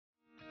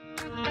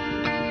Hello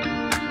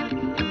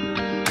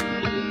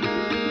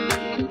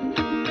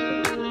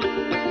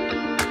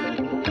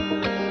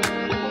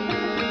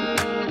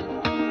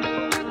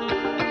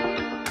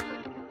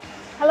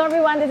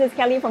everyone, this is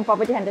Kelly from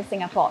PropertyHunter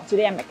Singapore.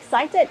 Today I'm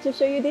excited to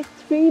show you this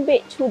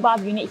 3-bed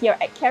 2-bath unit here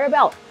at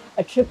Carabelle,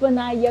 a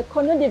 999-year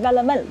condo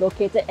development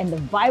located in the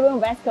vibrant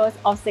west coast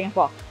of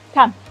Singapore.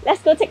 Come,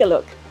 let's go take a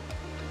look.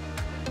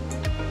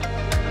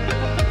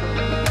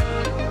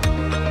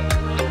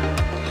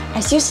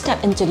 As you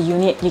step into the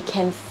unit, you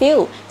can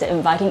feel the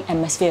inviting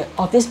atmosphere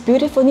of this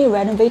beautifully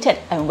renovated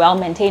and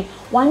well-maintained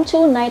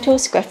 1292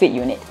 square feet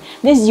unit.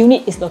 This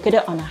unit is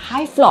located on a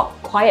high floor,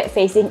 quiet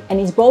facing, and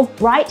is both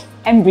bright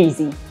and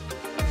breezy.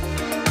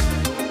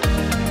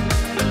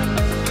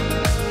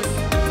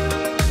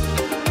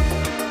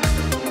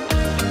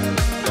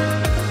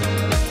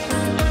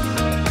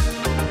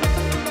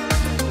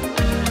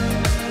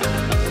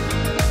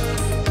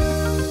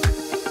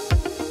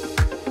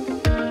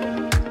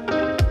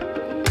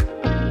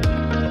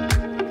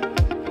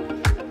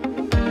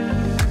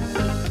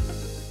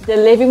 The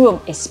living room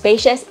is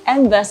spacious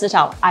and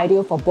versatile,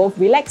 ideal for both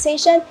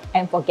relaxation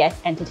and for guest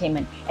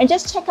entertainment. And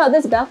just check out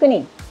this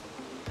balcony.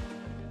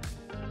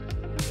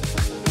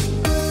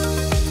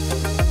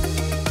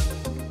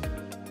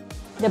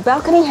 The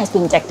balcony has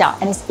been decked out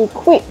and is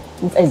equipped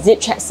with a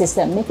zip track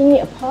system, making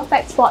it a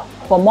perfect spot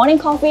for morning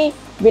coffee,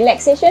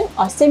 relaxation,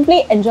 or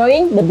simply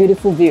enjoying the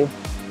beautiful view.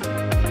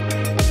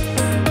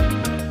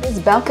 This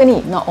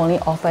balcony not only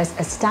offers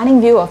a stunning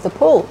view of the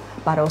pool,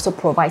 but also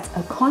provides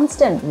a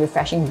constant,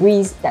 refreshing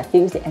breeze that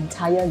fills the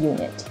entire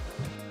unit.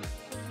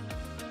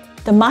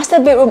 The master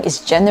bedroom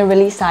is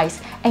generally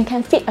sized and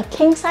can fit a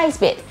king-size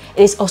bed.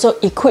 It is also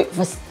equipped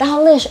with a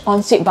stylish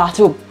ensuite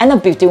bathroom and a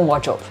built-in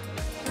wardrobe.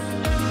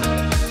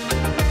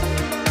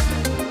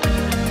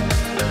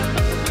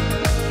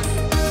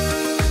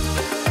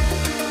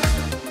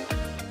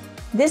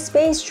 This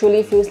space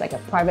truly feels like a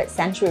private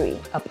sanctuary,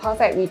 a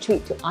perfect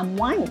retreat to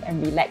unwind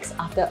and relax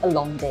after a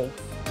long day.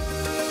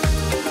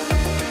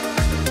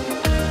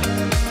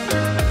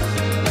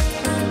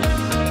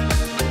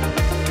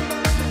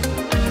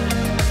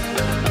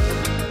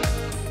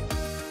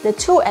 The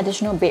 2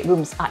 additional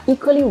bedrooms are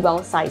equally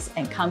well-sized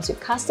and comes with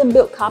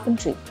custom-built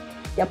carpentry.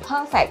 They are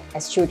perfect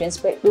as children's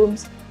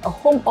bedrooms, a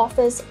home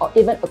office, or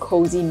even a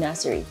cozy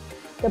nursery.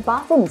 The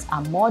bathrooms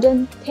are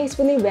modern,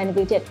 tastefully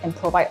renovated, and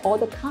provide all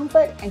the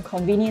comfort and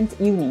convenience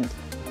you need.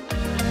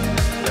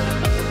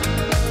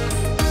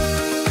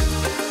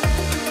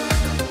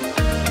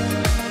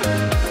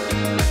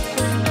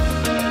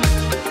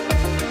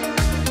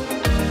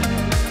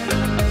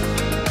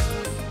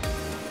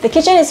 The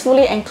kitchen is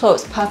fully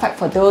enclosed, perfect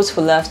for those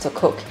who love to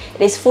cook.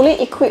 It is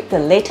fully equipped with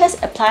the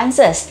latest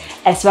appliances,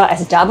 as well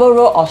as double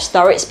row of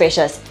storage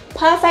spacious,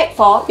 perfect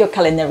for your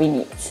culinary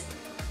needs.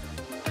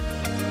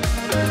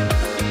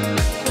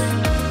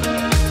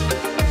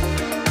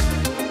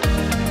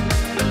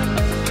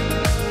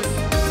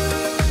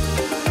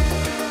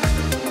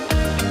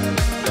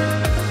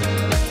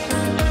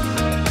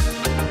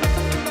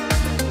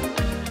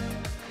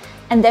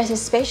 And there's a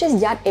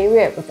spacious yard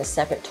area with a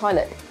separate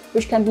toilet,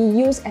 which can be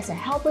used as a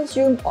helper's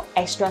room or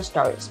extra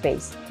storage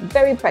space.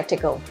 Very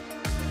practical.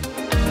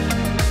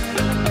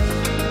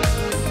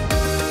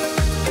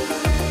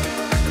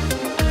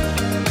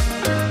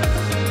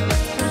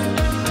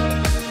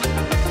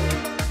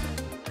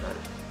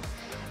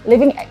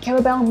 Living at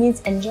Carabelle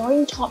means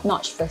enjoying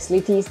top-notch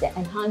facilities that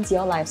enhance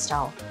your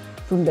lifestyle.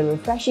 From the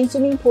refreshing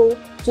swimming pool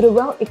to the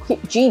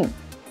well-equipped gym,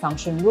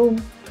 function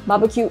room,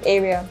 barbecue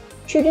area,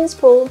 children's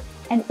pool,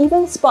 and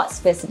even sports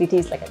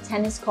facilities like a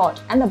tennis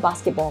court and a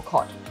basketball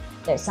court.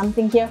 There's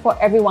something here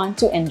for everyone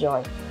to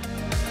enjoy.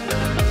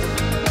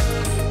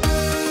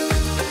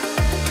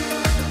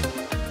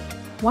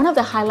 One of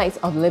the highlights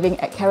of living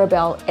at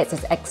Carabelle is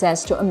its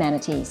access to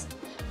amenities.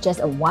 Just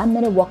a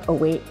 1-minute walk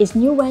away is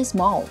New West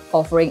Mall,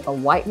 offering a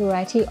wide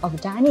variety of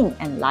dining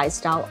and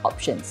lifestyle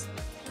options.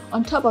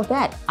 On top of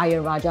that,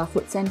 Ayer Rajah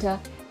Food Centre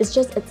is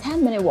just a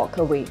 10-minute walk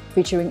away,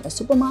 featuring a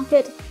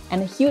supermarket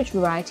and a huge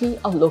variety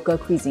of local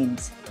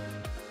cuisines.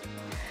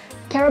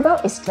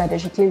 Carabelle is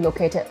strategically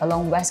located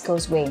along West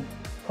Coast Way,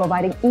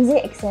 providing easy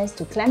access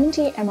to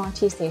Clementi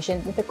MRT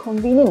station with a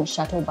convenient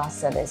shuttle bus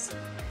service.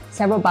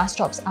 Several bus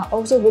stops are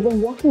also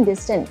within walking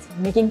distance,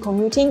 making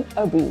commuting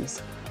a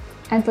breeze.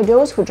 And for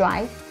those who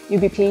drive,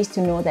 you'll be pleased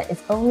to know that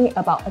it's only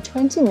about a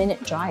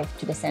 20-minute drive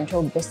to the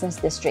central business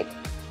district,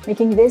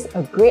 making this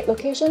a great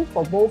location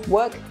for both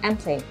work and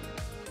play.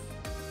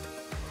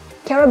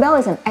 Carabelle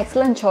is an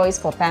excellent choice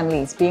for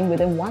families, being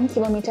within 1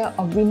 kilometer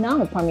of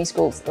renowned primary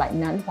schools like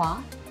Nan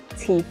Hua,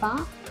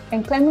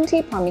 and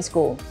Clementi Primary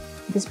School.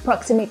 This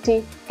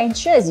proximity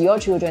ensures your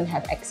children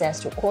have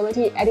access to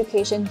quality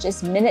education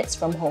just minutes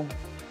from home.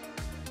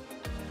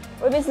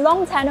 With its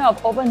long tenure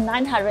of over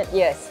 900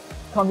 years,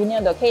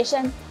 convenient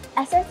location,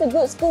 access to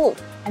good schools,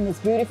 and its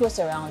beautiful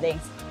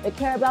surroundings, the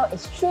Carabelle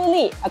is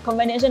truly a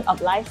combination of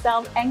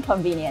lifestyle and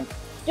convenience.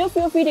 Do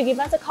feel free to give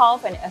us a call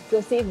for an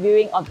exclusive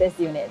viewing of this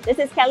unit. This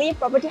is Kelly,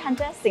 Property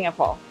Hunter,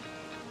 Singapore.